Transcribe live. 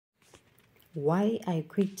Why I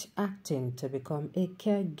quit acting to become a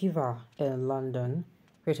caregiver in London,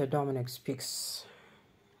 Rita Dominic speaks.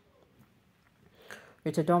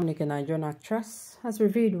 Rita Dominic, a Nigerian actress, has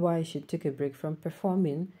revealed why she took a break from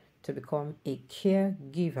performing to become a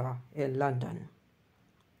caregiver in London.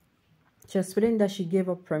 She explained that she gave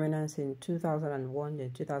up prominence in 2001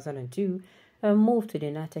 and 2002 and moved to the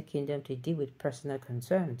United Kingdom to deal with personal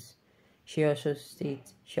concerns. She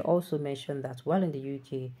also mentioned that while in the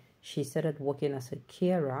UK, she started working as a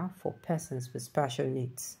carer for persons with special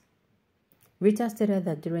needs. Rita stated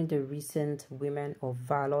that during the recent Women of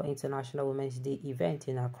Valor International Women's Day event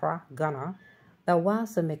in Accra, Ghana, that while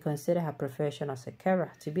some may consider her profession as a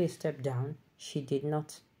carer to be a step down, she did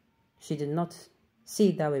not see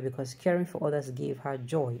it that way because caring for others gave her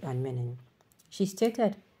joy and meaning. She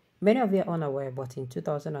stated, "Many of you are unaware, but in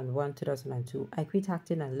 2001-2002, I quit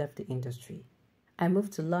acting and left the industry. I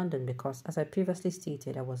moved to London because, as I previously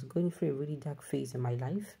stated, I was going through a really dark phase in my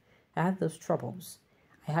life. I had those troubles.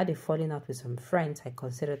 I had a falling out with some friends I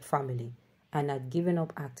considered family, and I'd given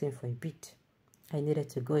up acting for a bit. I needed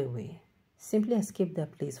to go away. Simply escape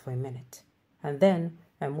that place for a minute. And then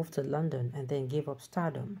I moved to London and then gave up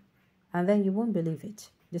stardom. And then you won't believe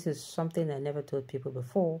it. This is something I never told people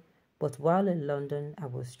before, but while in London, I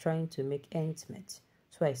was trying to make ends meet.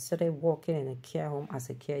 So I started working in a care home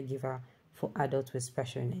as a caregiver for adults with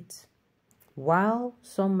special needs. While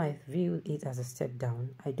some might view it as a step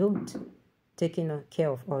down, I don't. Taking care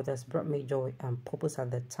of others brought me joy and purpose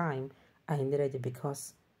at the time I needed it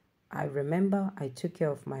because I remember I took care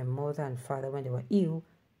of my mother and father when they were ill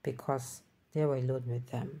because they were alone with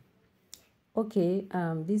them." Okay,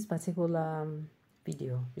 this particular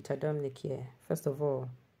video with Dominic here. First of all,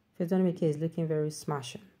 Dominic here is looking very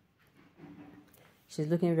smashing. She's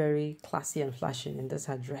looking very classy and flashing in this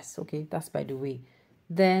her dress. Okay, that's by the way.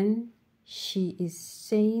 Then she is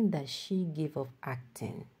saying that she gave up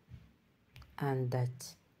acting and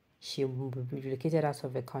that she will be relocated out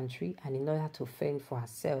of the country, and in order to fend for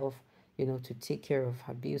herself, to take care of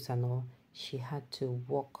her bills and all, she had to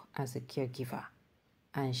work as a caregiver.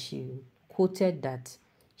 And she quoted that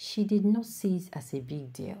she did not see it as a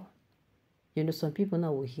big deal. Some people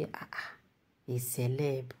now will hear, a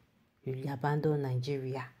celeb, you abandon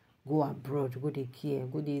Nigeria, go abroad, go to care,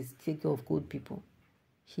 go to take care of good people.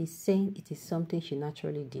 She's saying it is something she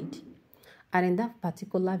naturally did. And in that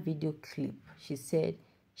particular video clip, she said,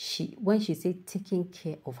 when she said taking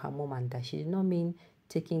care of her mom and dad, she did not mean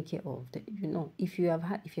taking care of the, if you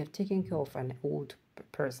have taken care of an old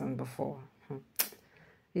person before,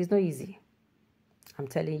 it's not easy. I'm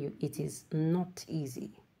telling you, it is not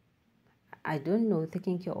easy. I don't know,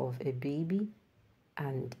 taking care of a baby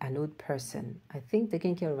and an old person. I think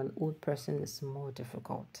taking care of an old person is more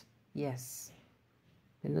difficult. Yes.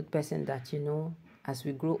 An old person that, as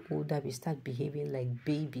we grow older, we start behaving like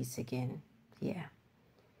babies again. Yeah.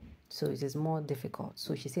 So it is more difficult.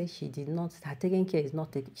 So she said she did not, her taking care is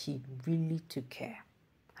not, she really took care.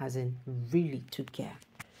 As in, really took care.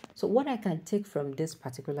 So what I can take from this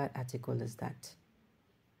particular article is that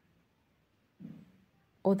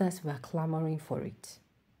others were clamoring for it.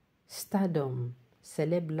 Stardom,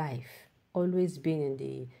 celeb life, always being in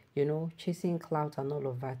the, chasing clout and all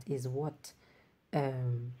of that is what,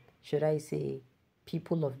 should I say,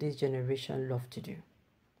 people of this generation love to do.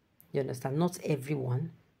 You understand? Not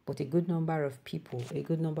everyone, but a good number of people, a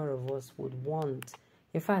good number of us would want.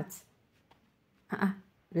 In fact,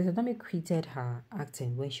 Rita Dominic quitted her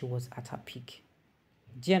acting when she was at her peak.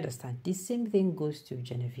 Do you understand? The same thing goes to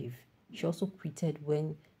Genevieve. She also quitted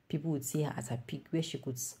when people would see her at her peak, where she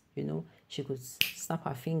could, she could snap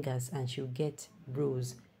her fingers and she would get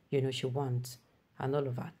roles, she wants, and all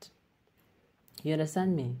of that. You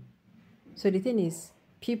understand me? So the thing is,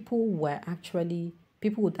 people would actually,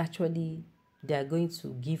 they are going to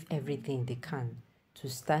give everything they can to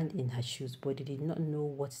stand in her shoes, but they did not know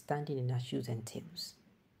what standing in her shoes entails.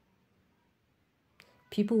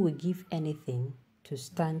 People will give anything to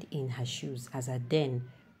stand in her shoes as her then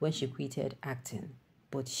when she quitted acting.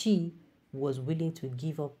 But she was willing to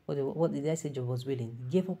give up, what did I say was willing?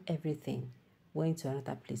 Give up everything, went to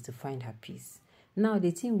another place to find her peace. Now,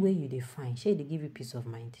 the thing where you define, they give you peace of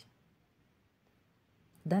mind.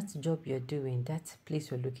 That job you're doing, that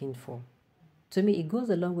place you're looking for. To me, it goes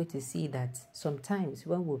a long way to see that sometimes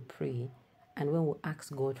when we pray and when we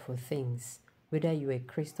ask God for things, whether you're a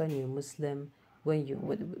Christian, you're a Muslim, when you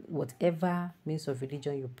whatever means of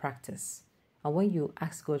religion you practice, and when you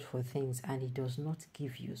ask God for things and He does not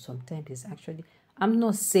give you, sometimes it's actually, I'm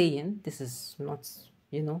not saying this is not,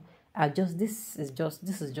 this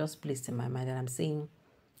is just placed in my mind, and I'm saying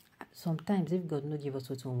sometimes if God not give us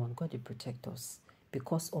what we want, God will protect us.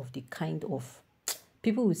 because of the kind of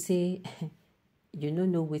people will say you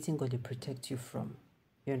don't know waiting God to protect you from.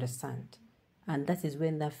 You understand? And that is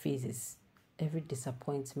when that phase is every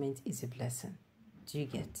disappointment is a blessing. Do you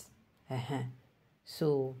get?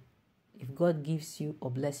 So if God gives you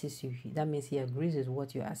or blesses you, that means he agrees with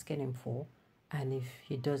what you're asking him for. And if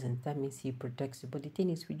he doesn't, that means he protects you. But the thing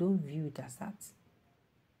is, we don't view it as that.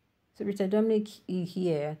 So Rita Dominic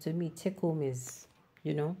here, to me, take home is,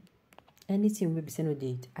 anything we be saying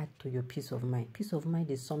did add to your peace of mind. Peace of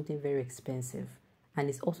mind is something very expensive. And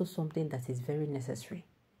it's also something that is very necessary.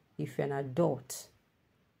 If you're an adult,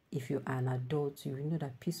 you know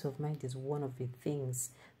that peace of mind is one of the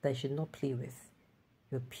things that you should not play with.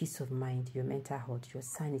 Your peace of mind, your mental health, your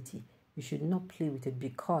sanity. You should not play with it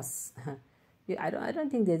because I don't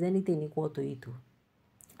think there's anything equal to it.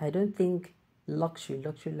 I don't think luxury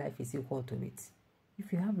life is equal to it.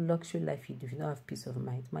 If you have luxury life, you do not have peace of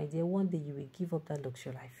mind. My dear, one day you will give up that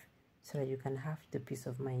luxury life so that you can have the peace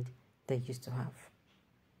of mind that you used to have.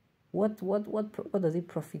 What does it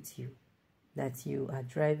profit you that you are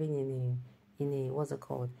driving in a what's it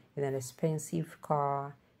called, in an expensive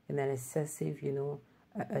car, in an excessive,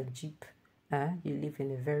 a Jeep, you live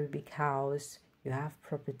in a very big house, you have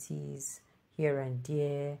properties here and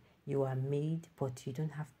there, you are made, but you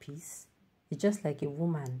don't have peace? It's just like a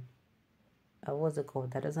woman, what's it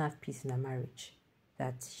called, that doesn't have peace in a marriage,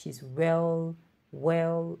 that she's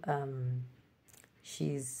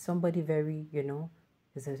she's somebody very,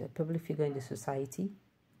 is a public figure in the society,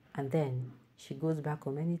 and then she goes back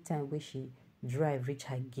home anytime where she reach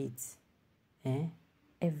her gates,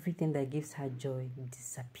 everything that gives her joy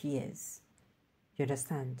disappears. You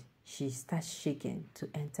understand? She starts shaking to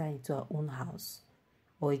enter into her own house.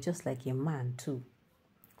 Or it's just like a man too,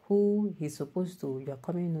 who he's supposed to, you're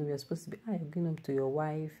coming home, you're supposed to be, you're going home to your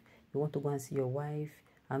wife, you want to go and see your wife,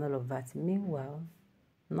 and all of that. Meanwhile,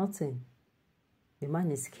 nothing. The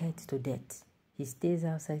man is scared to death. He stays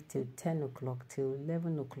outside till 10 o'clock, till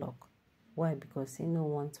 11 o'clock. Why? Because he no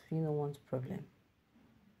wants problem.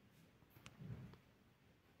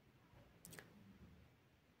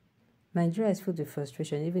 Nigeria is filled with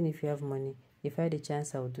frustration. Even if you have money, if I had a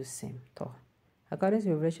chance, I would do the same. According to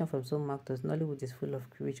revelation from some actors, Nollywood is full of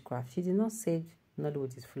witchcraft. She did not say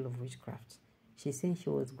Nollywood is full of witchcraft. She's saying she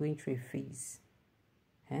was going through a phase.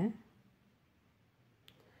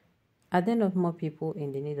 Are there not more people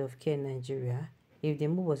in the need of care in Nigeria if the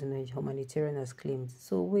move was in a humanitarian as claimed?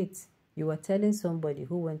 So wait, you were telling somebody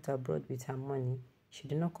who went abroad with her money, she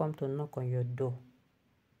did not come to knock on your door.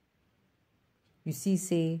 You see,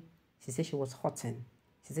 she said she was hurting.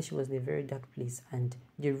 She said she was in a very dark place. And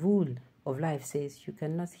the rule of life says you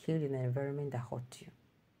cannot heal in an environment that hurt you.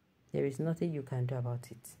 There is nothing you can do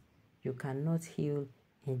about it. You cannot heal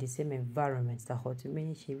in the same environment that hurt you.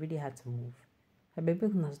 Meaning she really had to move. I baby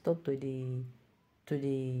can stop to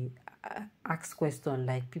the ask question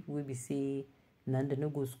like people will be say, Nanda no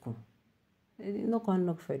go school. No can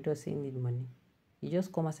knock for a door saying need money. You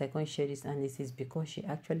just come as I can share this, and this is because she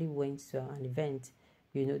actually went to an event.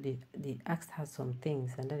 They asked her some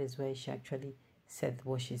things, and that is why she actually said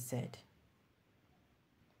what she said.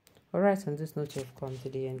 Alright, on this note, you've come to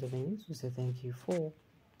the end of the news. So thank you for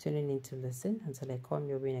tuning in to listen. Until I come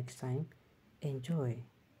your way next time, enjoy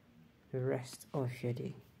the rest of your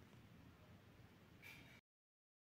day.